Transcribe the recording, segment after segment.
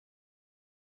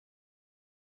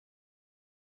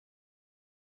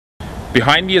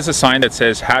Behind me is a sign that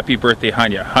says, "Happy birthday,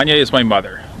 Hanya." Hanya is my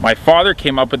mother. My father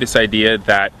came up with this idea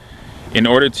that in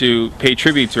order to pay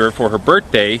tribute to her for her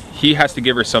birthday, he has to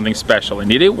give her something special. And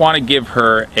he didn't want to give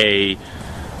her a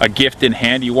gift in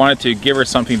hand. He wanted to give her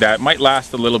something that might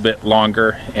last a little bit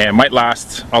longer and might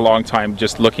last a long time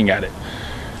just looking at it.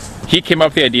 He came up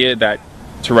with the idea that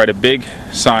to write a big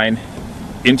sign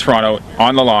in Toronto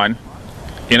on the lawn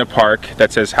in a park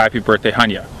that says, "Happy birthday,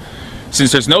 Hanya."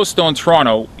 Since there's no snow in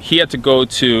Toronto, he had to go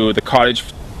to the cottage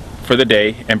for the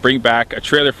day and bring back a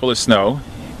trailer full of snow,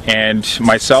 and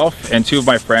myself and two of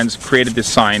my friends created this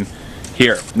sign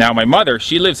here. Now my mother,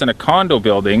 she lives in a condo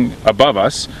building above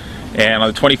us and on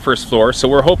the 21st floor, so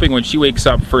we're hoping when she wakes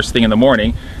up first thing in the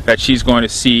morning that she's going to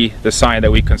see the sign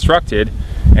that we constructed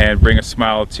and bring a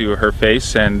smile to her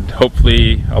face, and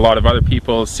hopefully a lot of other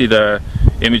people see the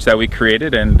image that we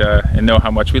created and know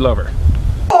how much we love her.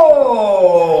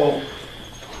 Oh,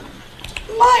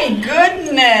 my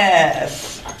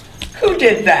goodness! Who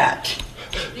did that?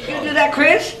 Did you do that,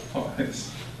 Chris?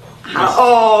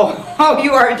 Oh,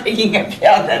 you are taking a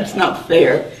pill. That's not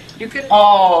fair. You could.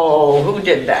 Oh, who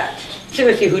did that?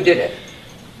 Seriously, who did it?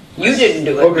 You didn't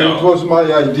do it. Okay, no. It was my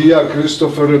idea.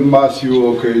 Christopher and Matthew,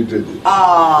 okay, did it.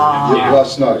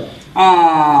 Last night.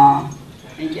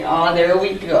 Thank you. Oh, there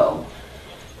we go.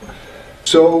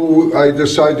 So I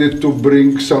decided to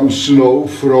bring some snow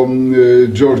from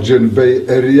Georgian Bay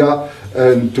area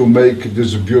and to make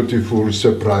this beautiful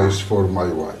surprise for my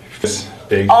wife.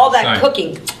 All that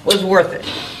cooking was worth it.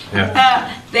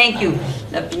 Yeah. Thank you.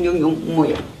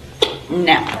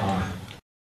 Now.